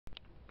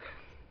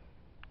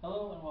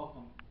Hello and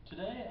welcome.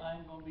 Today I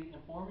am going to be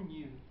informing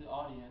you, the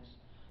audience,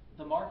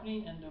 the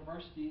marketing and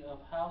diversity of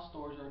how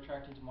stores are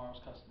attracting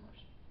tomorrow's customers.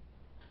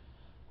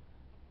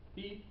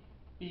 Beep,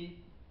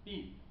 beep,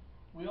 beep.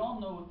 We all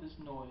know what this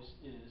noise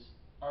is,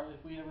 or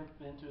if we ever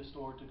been to a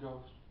store to go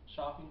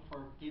shopping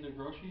for either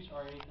groceries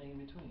or anything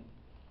in between.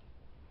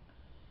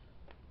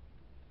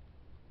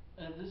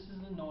 This is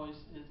the noise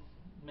is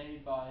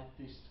made by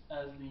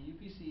as the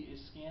UPC is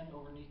scanned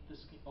over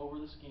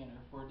the scanner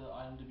for the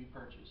item to be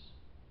purchased.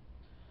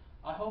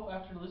 I hope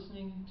after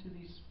listening to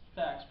these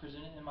facts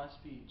presented in my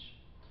speech,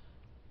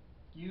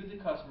 you, the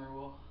customer,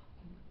 will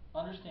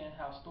understand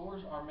how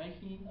stores are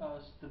making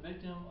us the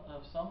victim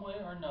of some way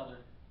or another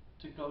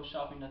to go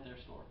shopping at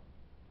their store.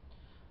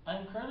 I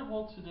am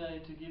credible today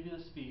to give you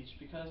this speech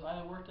because I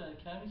have worked at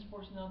Academy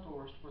Sports and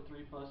Outdoors for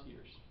 3+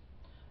 years.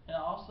 And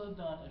I also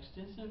done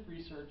extensive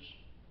research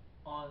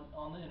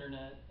on the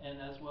internet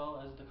and as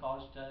well as the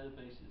college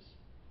databases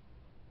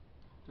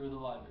through the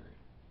library.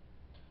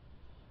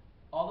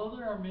 Although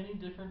there are many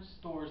different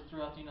stores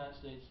throughout the United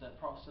States that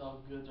sell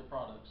goods or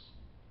products,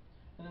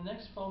 in the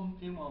next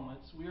few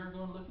moments we are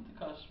going to look at the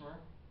customer,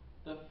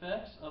 the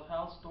effects of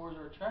how stores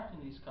are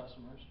attracting these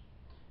customers,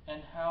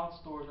 and how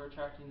stores are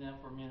attracting them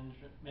for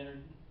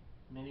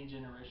many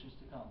generations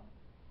to come.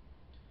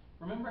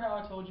 Remember how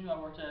I told you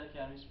I worked at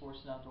Academy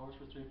Sports and Outdoors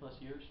for 3+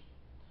 years?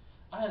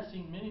 I had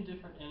seen many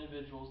different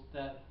individuals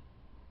that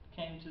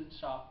came to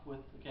shop with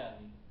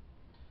Academy.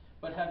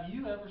 But have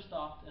you ever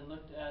stopped and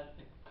looked at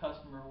a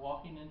customer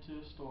walking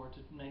into a store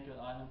to make an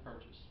item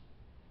purchase?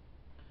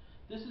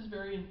 This is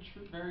very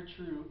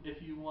true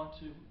if you want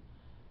to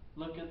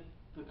look at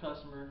the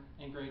customer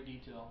in great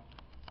detail,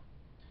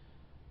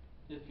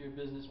 if your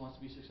business wants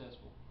to be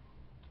successful.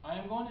 I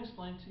am going to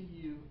explain to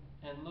you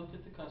and look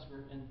at the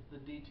customer in the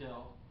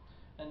detail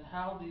and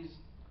how these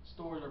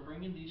stores are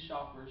bringing these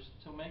shoppers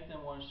to make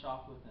them want to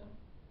shop with them.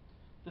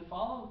 The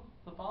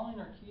following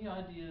are key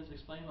ideas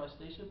explained by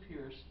Stacia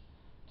Pierce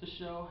to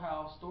show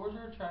how stores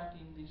are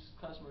attracting these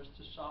customers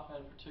to shop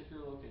at a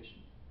particular location.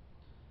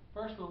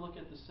 First, we'll look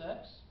at the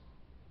sex,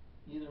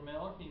 either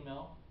male or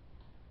female,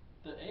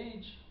 the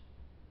age,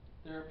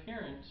 their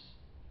appearance,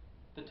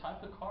 the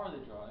type of car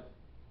they drive,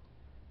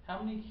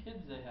 how many kids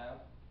they have,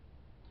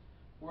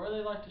 where they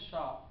like to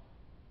shop,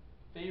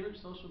 favorite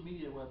social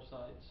media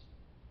websites,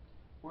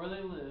 where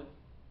they live,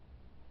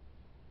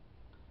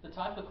 the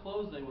type of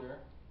clothes they wear,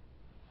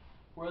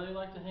 where they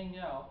like to hang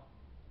out,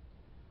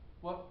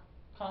 what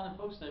kind of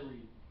books they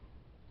read.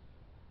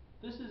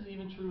 This is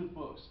even true with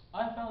books.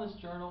 I found this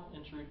journal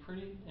entry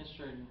pretty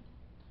illustrating.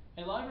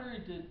 A library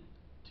did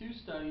 2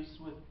 studies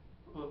with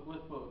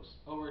books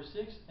over a 6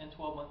 and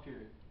 12-month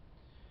period.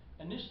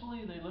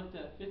 Initially, they looked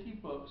at 50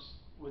 books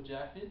with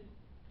jacket,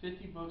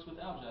 50 books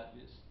without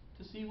jackets,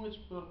 to see which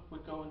book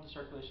would go into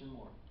circulation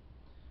more.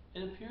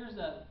 It appears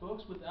that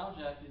books without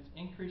jackets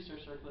increased their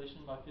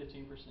circulation by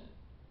 15%,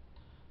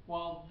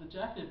 while the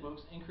jacketed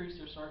books increased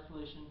their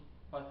circulation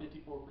by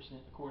 54%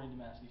 according to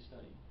Massey's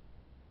study.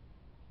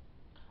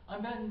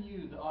 I'm betting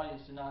you, the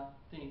audience, did not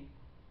think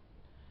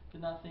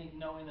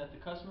knowing that the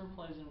customer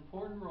plays an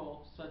important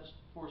role such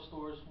for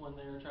stores when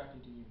they are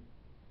attracting to you.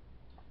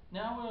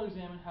 Now we'll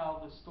examine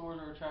how the stores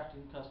are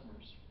attracting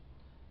customers.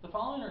 The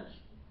following are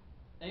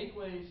 8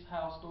 ways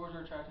how stores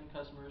are attracting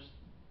customers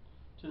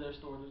to their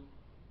stores,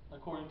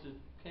 according to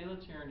Kayla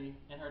Tierney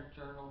in her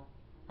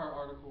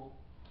article,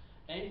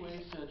 8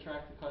 ways to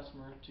attract the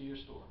customer to your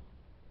store.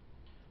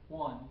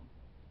 1.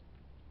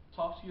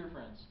 Talk to your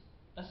friends.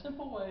 A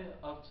simple way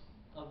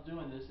of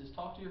doing this is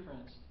talk to your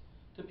friends,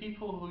 to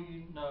people who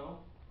you know.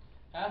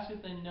 Ask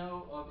if they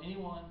know of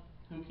anyone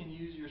who can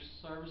use your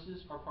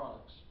services or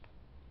products.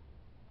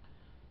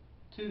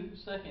 2.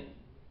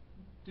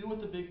 Do what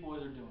the big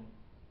boys are doing.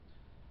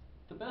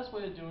 The best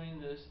way of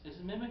doing this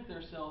is mimic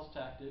their sales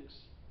tactics,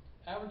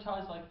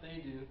 advertise like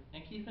they do,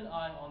 and keep an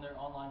eye on their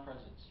online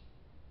presence.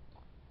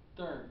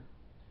 3.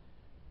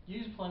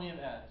 Use plenty of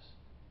ads.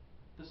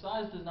 The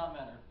size does not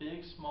matter,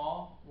 big,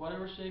 small,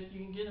 whatever shape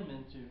you can get them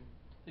into.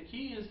 The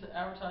key is to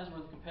advertise where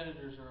the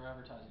competitors are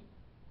advertising.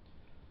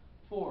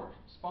 4.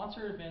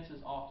 Sponsor events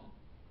as often.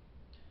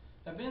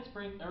 Events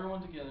bring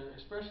everyone together,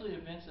 especially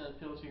events that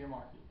appeal to your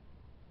market,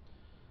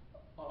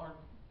 are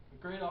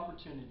a great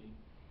opportunity.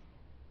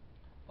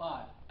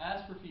 5.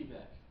 Ask for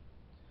feedback.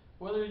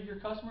 Whether your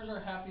customers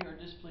are happy or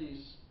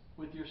displeased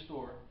with your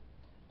store,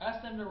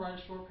 ask them to write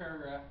a short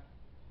paragraph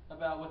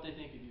about what they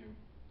think of you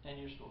and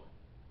your store.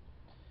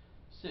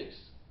 6.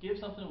 Give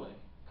something away.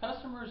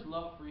 Customers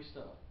love free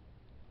stuff.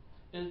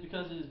 It is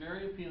because it is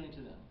very appealing to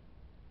them.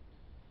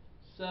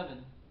 7.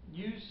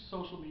 Use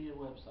social media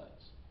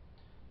websites.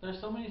 There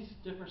are so many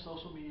different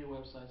social media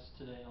websites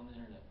today on the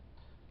internet,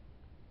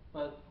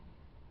 but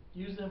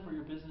use them for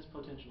your business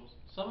potentials.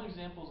 Some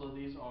examples of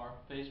these are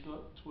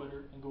Facebook,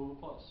 Twitter, and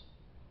Google+.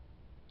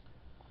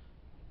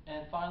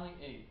 And finally,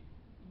 8.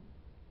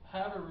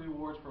 Have a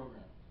rewards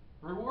program.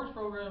 Rewards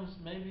programs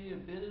may be a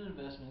bit of an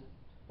investment,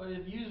 but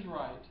if used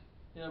right,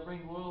 it'll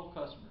bring loyal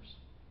customers.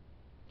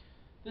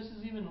 This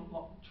is even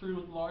true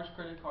with large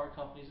credit card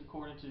companies,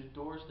 according to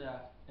Door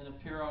staff in a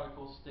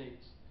periodical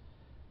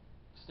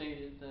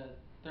stated that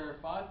there are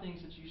 5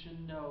 things that you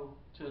should know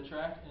to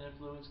attract and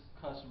influence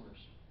customers.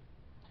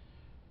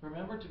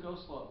 Remember to go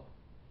slow,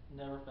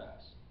 never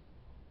fast.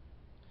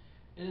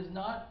 It is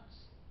not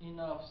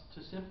enough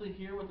to simply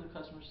hear what the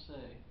customers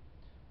say,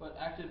 but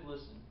active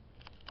listen.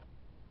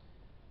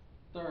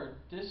 Third,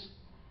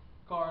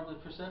 discard the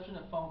perception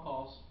of phone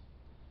calls.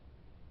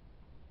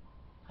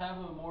 Have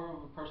more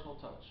of a personal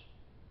touch.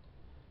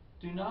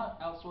 Do not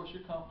outsource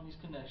your company's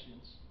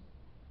connections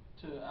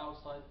to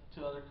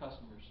other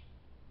customers.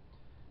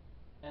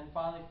 And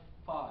finally,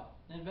 5,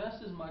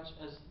 invest as much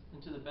as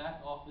into the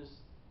back office,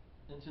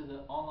 into the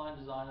online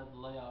design of the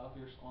layout of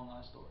your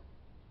online store.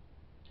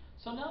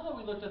 So now that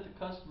we looked at the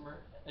customer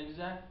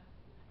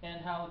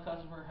and how the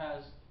customer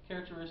has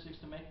characteristics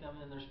to make them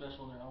and they're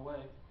special in their own way,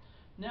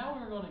 now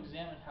we're going to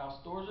examine how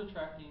stores are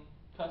attracting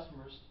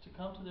customers to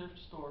come to their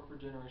store for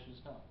generations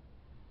to come.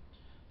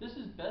 This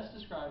is best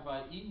described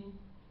by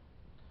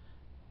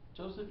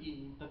Joseph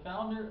Eaton, the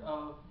founder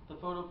of the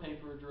Photo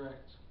Paper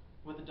Direct,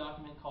 with a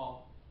document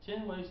called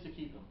 10 Ways to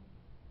Keep Them.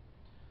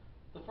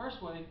 The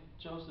first way,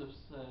 Joseph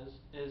says,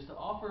 is to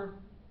offer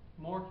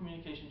more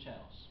communication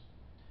channels.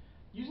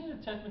 Using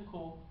a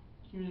technical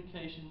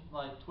communication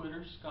like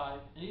Twitter,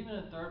 Skype, and even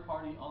a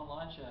third-party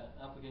online chat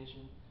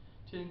application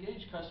to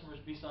engage customers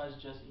besides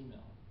just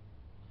email.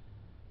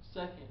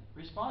 Second,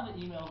 respond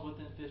to emails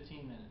within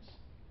 15 minutes.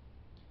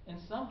 In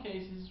some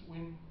cases,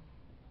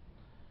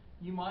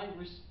 you might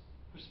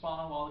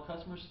respond while the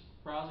customer is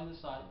browsing the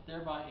site,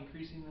 thereby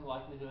increasing the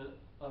likelihood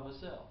of a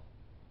sale.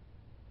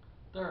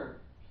 Third,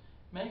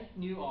 make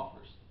new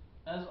offers.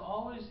 As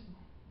always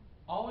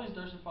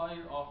diversify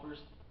your offers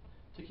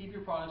to keep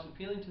your products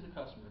appealing to the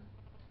customer.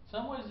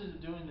 Some ways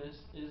of doing this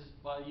is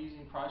by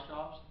using price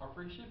drops or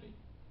free shipping.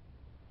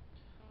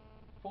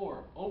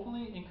 4,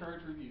 openly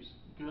encourage reviews,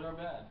 good or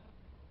bad.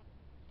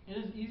 It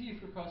is easy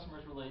for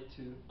customers to relate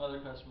to other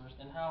customers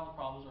and how the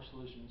problems or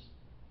solutions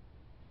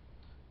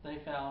they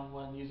found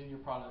when using your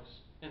products,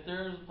 if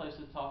there is a place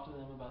to talk to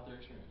them about their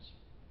experience.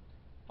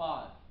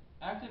 5,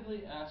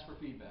 actively ask for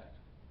feedback.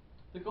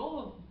 The goal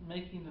of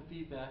making the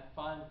feedback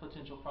find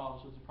potential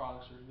problems with your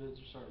products or goods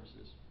or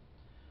services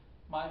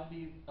might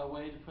be a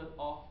way to put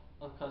off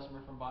a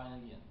customer from buying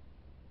again.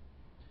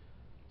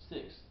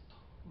 6,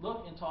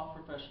 look and talk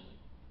professionally.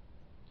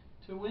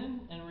 To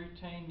win and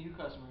retain new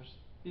customers,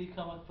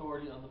 become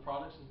authority on the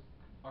products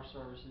or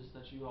services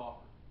that you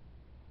offer.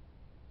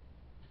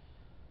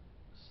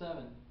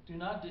 7, do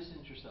not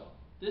distance yourself.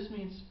 This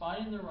means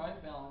finding the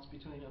right balance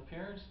between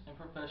appearance and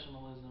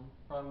professionalism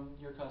from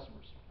your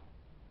customers.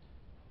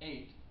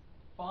 8,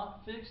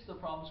 fix the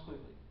problems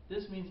quickly.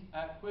 This means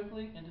act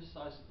quickly and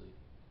decisively.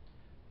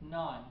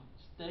 9,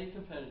 stay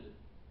competitive.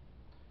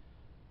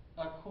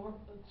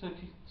 To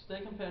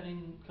stay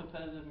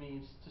competitive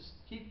means to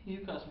keep new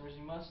customers,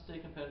 you must stay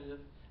competitive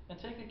and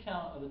take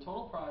account of the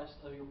total price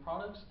of your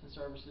products and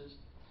services,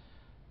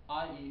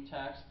 i.e.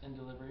 tax and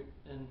delivery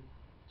and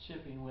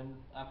shipping when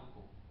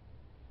applicable.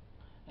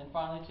 And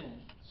finally,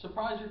 10,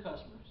 surprise your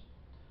customers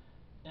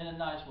in a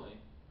nice way,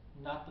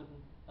 not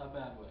a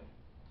bad way.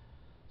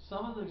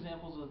 Some of the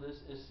examples of this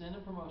is send a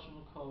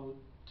promotional code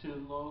to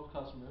loyal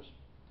customers,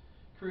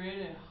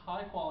 create a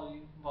high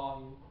quality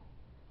volume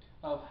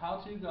of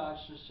how-to guides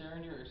to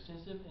sharing your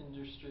extensive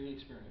industry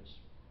experience,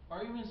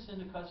 or even send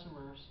to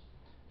customers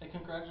a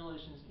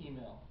congratulations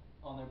email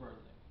on their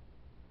birthday.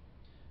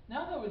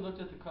 Now that we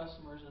looked at the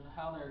customers and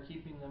how they are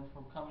keeping them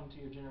from coming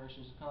to your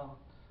generations to come,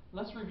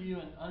 let's review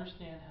and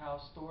understand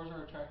how stores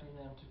are attracting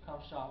them to come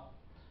shop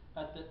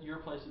at your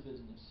place of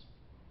business.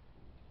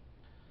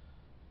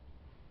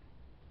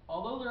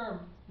 Although there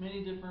are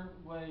many different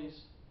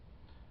ways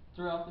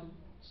that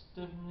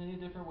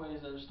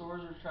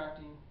stores are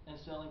attracting and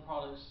selling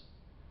products,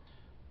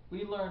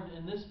 we learned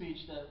in this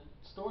speech that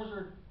stores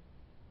are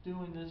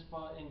doing this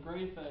in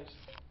great effects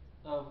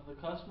of the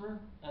customer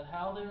and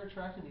how they're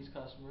attracting these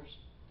customers,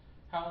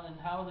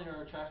 how they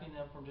are attracting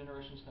them from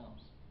generations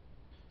comes.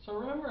 So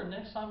remember,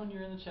 next time when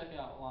you're in the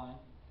checkout line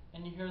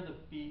and you hear the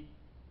beep,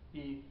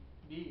 beep,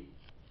 beep,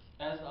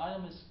 as the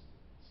item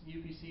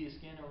UPC is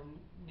scanned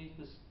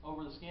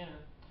over the scanner,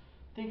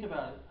 think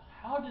about it.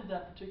 How did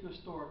that particular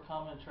store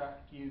come and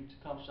attract you to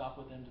come shop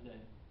with them today?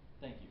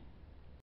 Thank you.